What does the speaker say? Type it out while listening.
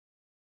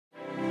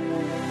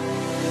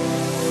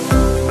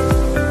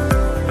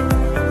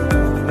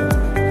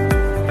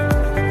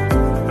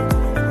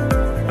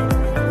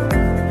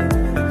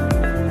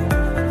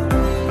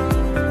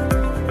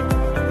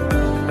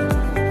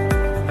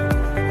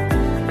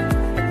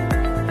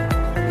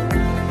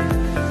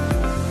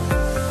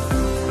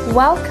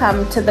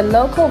Welcome to the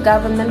Local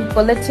Government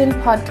Bulletin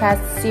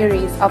podcast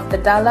series of the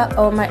Dullah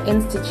Omar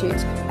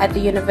Institute at the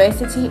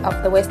University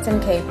of the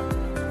Western Cape.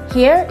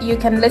 Here you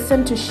can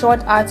listen to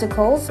short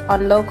articles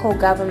on local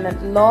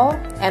government law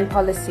and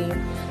policy.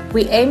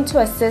 We aim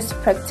to assist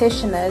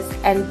practitioners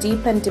and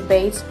deepen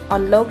debate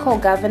on local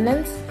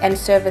governance and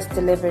service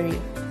delivery.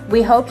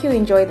 We hope you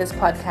enjoy this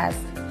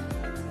podcast.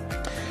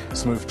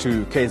 Let's move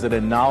to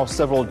KZN now.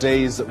 Several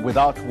days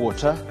without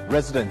water,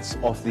 residents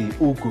of the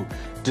Ugu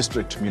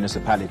District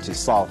Municipality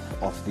south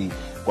of the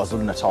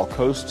KwaZulu-Natal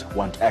coast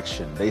want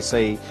action. They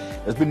say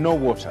there's been no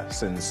water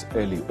since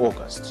early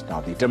August.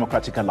 Now, the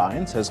Democratic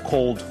Alliance has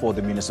called for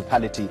the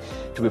municipality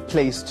to be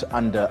placed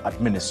under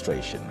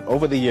administration.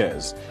 Over the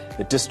years,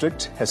 the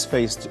district has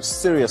faced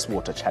serious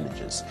water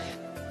challenges.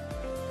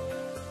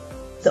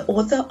 The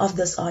author of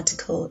this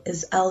article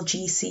is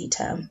LG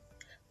Sita,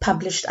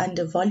 published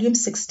under Volume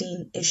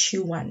 16,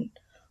 Issue 1,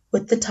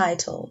 with the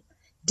title,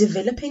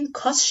 Developing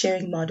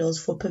Cost-Sharing Models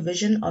for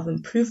Provision of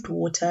Improved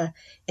Water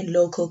in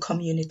Local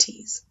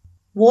Communities.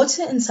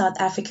 Water in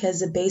South Africa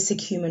is a basic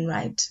human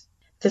right.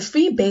 The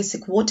Free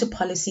Basic Water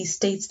Policy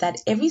states that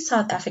every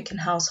South African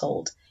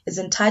household is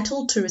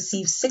entitled to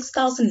receive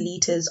 6,000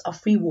 litres of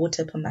free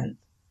water per month.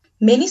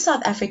 Many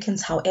South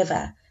Africans,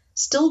 however,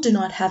 still do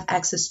not have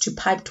access to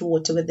piped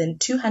water within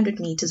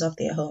 200 metres of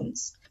their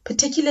homes,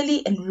 particularly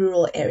in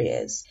rural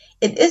areas.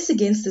 It is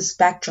against this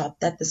backdrop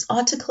that this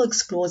article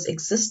explores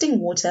existing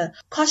water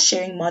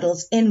cost-sharing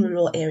models in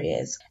rural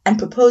areas and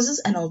proposes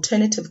an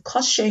alternative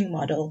cost-sharing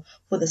model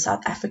for the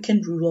South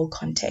African rural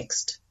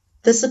context.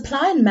 The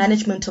supply and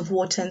management of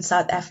water in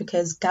South Africa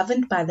is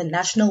governed by the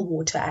National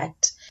Water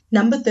Act,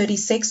 No.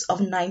 36 of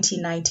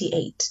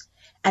 1998,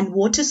 and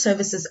Water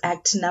Services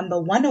Act No.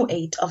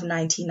 108 of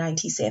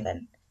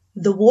 1997.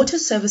 The Water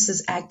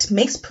Services Act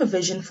makes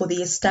provision for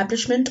the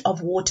establishment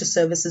of water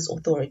services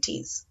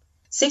authorities.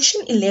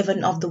 Section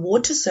 11 of the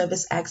Water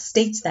Service Act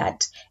states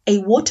that a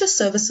water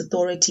service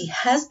authority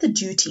has the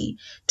duty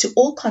to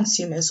all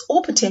consumers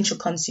or potential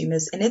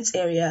consumers in its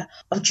area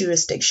of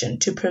jurisdiction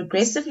to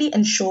progressively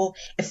ensure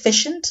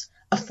efficient,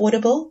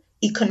 affordable,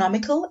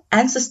 economical,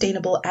 and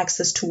sustainable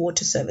access to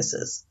water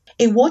services.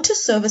 A water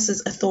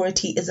services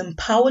authority is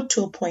empowered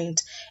to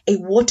appoint a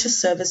water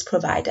service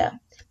provider.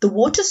 The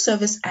Water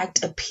Service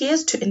Act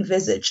appears to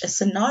envisage a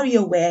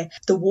scenario where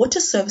the Water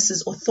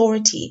Services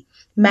Authority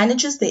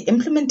manages the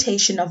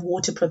implementation of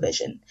water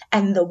provision,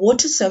 and the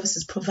water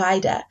services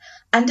provider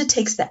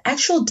undertakes the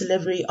actual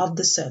delivery of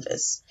the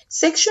service.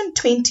 Section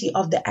 20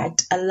 of the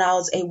Act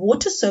allows a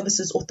Water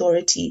Services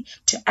Authority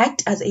to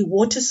act as a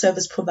water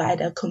service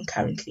provider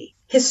concurrently.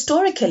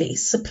 Historically,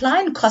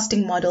 supply and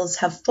costing models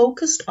have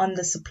focused on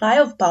the supply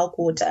of bulk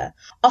water,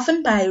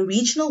 often by a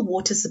regional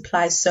water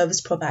supply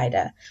service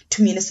provider,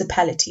 to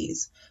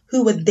municipalities,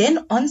 who would then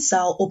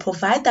on-sell or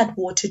provide that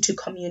water to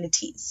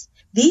communities.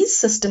 These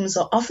systems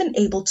are often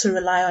able to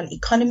rely on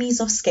economies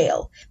of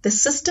scale. The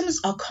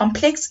systems are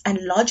complex and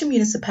larger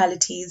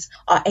municipalities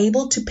are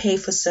able to pay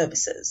for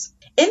services.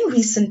 In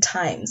recent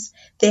times,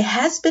 there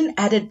has been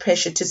added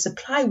pressure to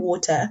supply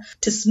water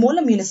to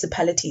smaller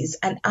municipalities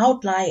and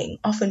outlying,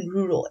 often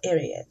rural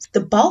areas.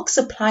 The bulk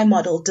supply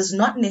model does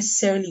not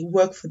necessarily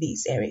work for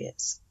these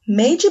areas.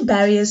 Major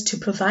barriers to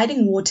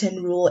providing water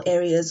in rural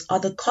areas are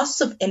the costs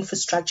of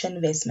infrastructure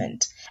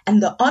investment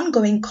and the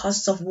ongoing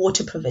costs of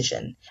water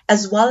provision,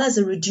 as well as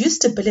a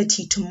reduced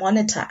ability to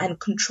monitor and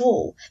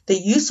control the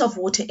use of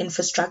water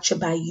infrastructure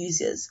by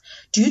users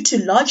due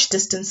to large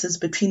distances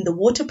between the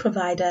water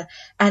provider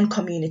and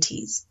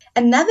communities.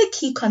 Another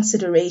key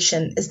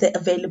consideration is the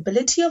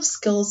availability of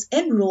skills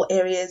in rural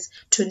areas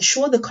to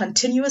ensure the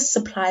continuous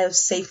supply of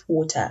safe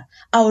water.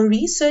 Our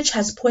research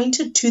has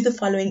pointed to the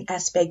following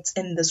aspects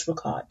in this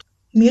regard.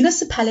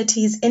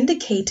 Municipalities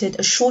indicated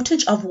a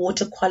shortage of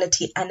water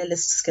quality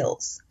analyst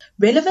skills.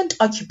 Relevant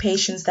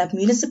occupations that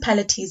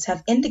municipalities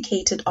have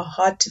indicated are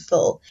hard to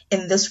fill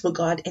in this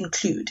regard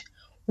include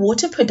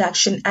water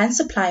production and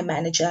supply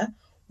manager,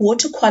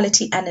 water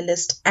quality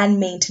analyst, and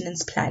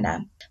maintenance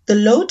planner. The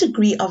low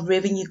degree of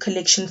revenue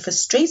collection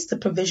frustrates the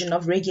provision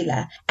of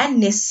regular and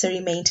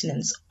necessary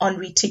maintenance on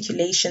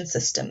reticulation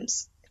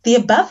systems. The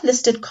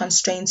above-listed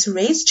constraints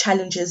raise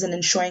challenges in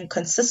ensuring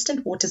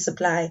consistent water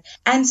supply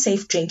and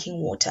safe drinking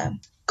water.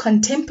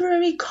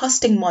 Contemporary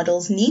costing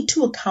models need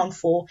to account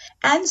for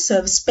and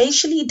serve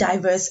spatially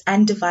diverse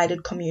and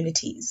divided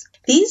communities.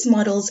 These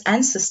models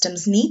and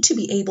systems need to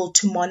be able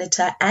to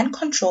monitor and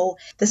control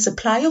the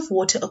supply of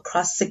water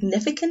across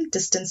significant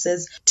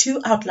distances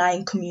to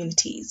outlying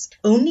communities.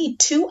 Only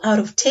 2 out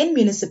of 10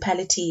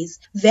 municipalities,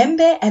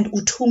 Vhembe and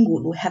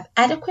Utungulu, have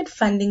adequate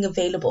funding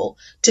available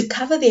to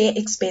cover their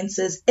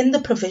expenses in the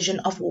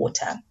provision of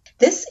water.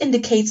 This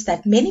indicates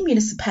that many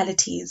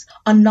municipalities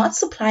are not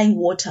supplying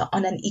water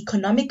on an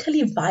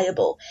economically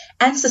viable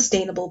and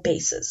sustainable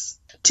basis.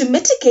 To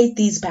mitigate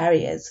these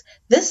barriers,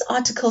 this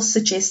article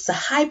suggests a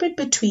hybrid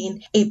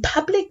between a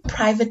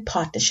public-private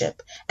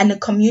partnership and a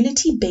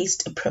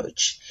community-based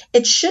approach.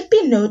 It should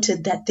be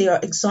noted that there are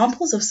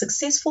examples of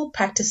successful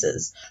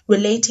practices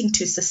relating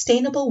to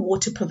sustainable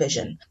water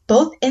provision,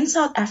 both in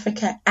South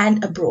Africa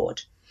and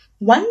abroad.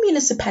 One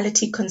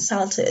municipality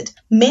consulted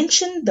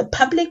mentioned the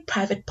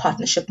public-private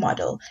partnership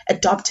model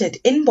adopted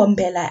in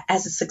Mbombela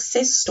as a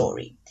success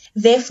story.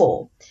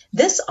 Therefore,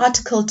 this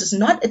article does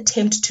not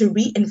attempt to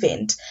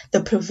reinvent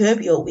the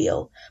proverbial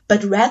wheel,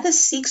 but rather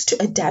seeks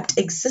to adapt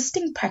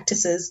existing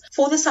practices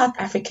for the South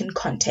African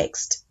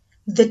context.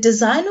 The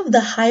design of the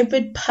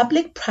hybrid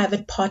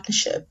public-private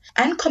partnership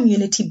and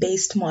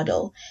community-based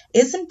model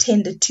is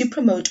intended to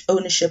promote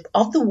ownership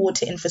of the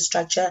water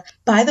infrastructure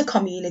by the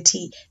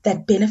community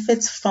that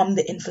benefits from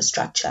the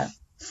infrastructure.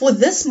 For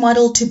this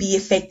model to be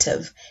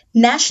effective,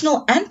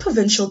 national and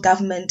provincial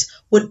government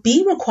would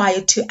be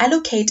required to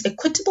allocate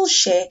equitable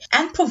share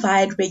and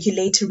provide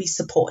regulatory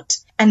support,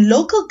 and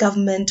local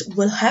government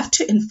will have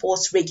to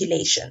enforce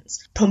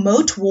regulations,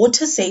 promote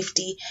water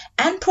safety,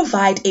 and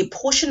provide a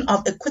portion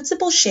of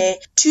equitable share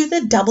to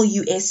the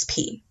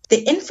WSP.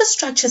 The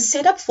infrastructure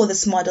set up for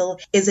this model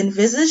is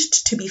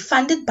envisaged to be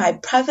funded by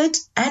private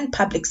and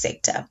public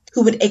sector,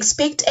 who would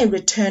expect a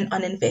return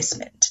on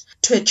investment,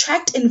 to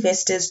attract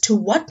investors to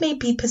what may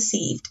be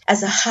perceived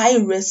as a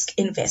high-risk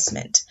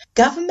investment.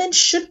 Government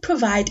should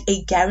provide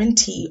a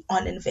guarantee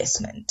on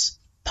investment.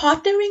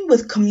 Partnering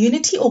with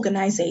community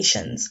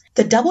organizations,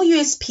 the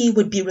WSP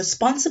would be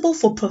responsible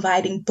for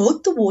providing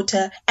both the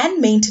water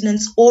and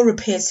maintenance or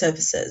repair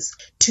services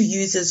to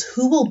users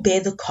who will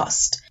bear the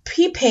cost.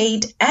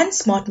 Prepaid and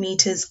smart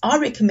meters are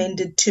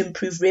recommended to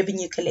improve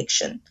revenue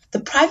collection. The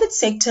private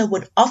sector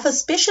would offer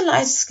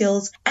specialized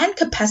skills and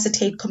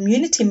capacitate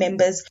community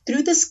members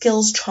through the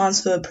skills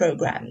transfer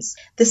programs.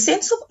 The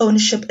sense of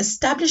ownership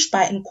established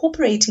by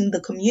incorporating the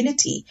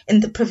community in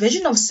the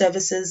provision of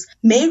services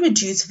may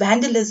reduce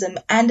vandalism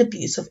and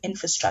abuse of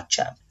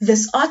infrastructure.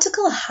 This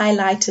article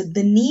highlighted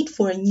the need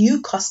for a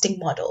new costing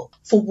model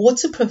for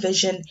water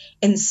provision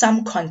in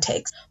some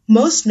contexts,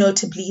 most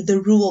notably the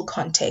rural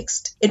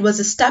context. It was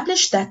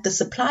established that the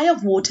supply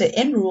of water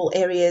in rural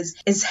areas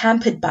is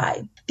hampered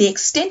by the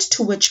extent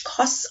to which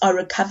costs are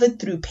recovered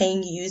through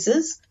paying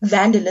users,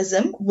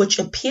 vandalism, which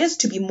appears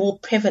to be more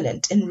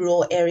prevalent in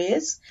rural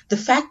areas, the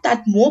fact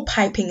that more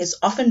piping is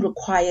often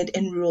required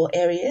in rural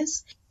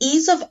areas,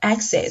 ease of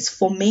access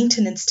for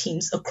maintenance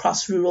teams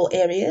across rural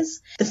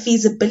areas, the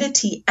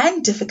feasibility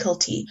and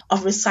difficulty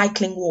of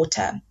recycling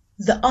water.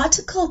 The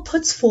article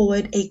puts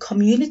forward a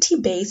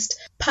community-based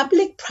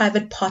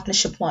public-private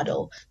partnership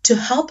model to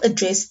help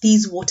address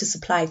these water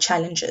supply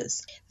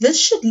challenges. This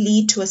should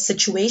lead to a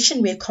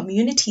situation where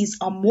communities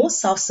are more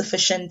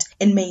self-sufficient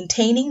in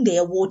maintaining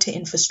their water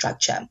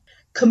infrastructure.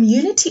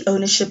 Community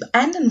ownership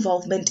and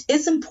involvement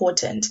is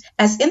important,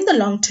 as in the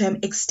long term,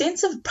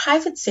 extensive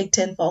private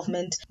sector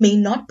involvement may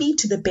not be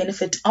to the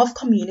benefit of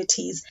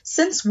communities,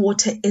 since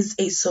water is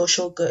a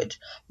social good,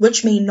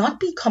 which may not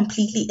be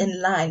completely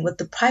in line with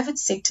the private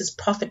sector's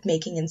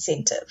profit-making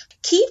incentive.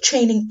 Key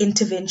training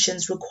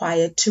interventions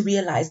required to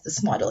realize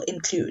this model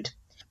include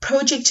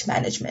project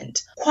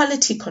management,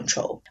 quality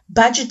control,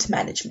 budget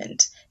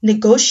management,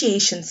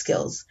 negotiation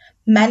skills,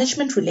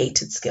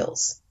 management-related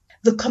skills.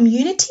 The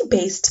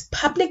community-based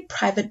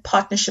public-private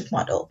partnership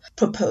model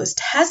proposed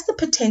has the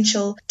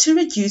potential to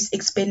reduce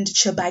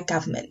expenditure by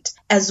government,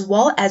 as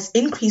well as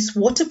increase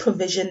water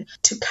provision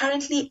to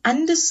currently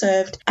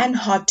underserved and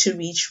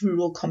hard-to-reach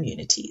rural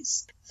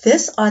communities.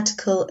 This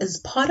article is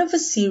part of a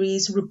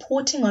series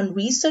reporting on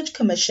research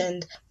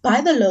commissioned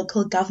by the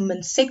Local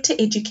Government Sector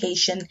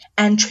Education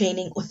and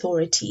Training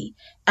Authority,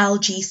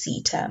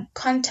 LGCETA.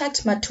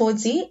 Contact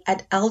Matodzi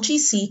at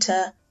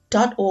lgceta.org.za.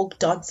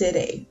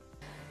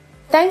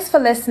 Thanks for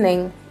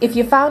listening. If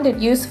you found it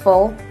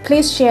useful,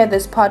 please share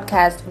this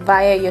podcast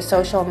via your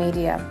social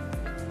media.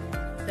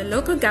 The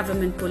Local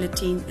Government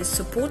Bulletin is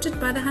supported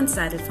by the Hans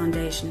Seidel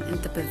Foundation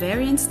and the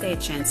Bavarian State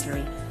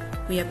Chancellery.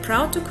 We are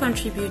proud to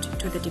contribute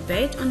to the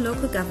debate on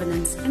local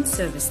governance and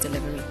service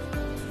delivery.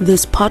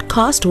 This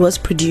podcast was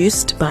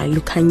produced by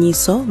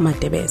Lukhanyiso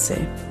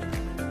Matebese.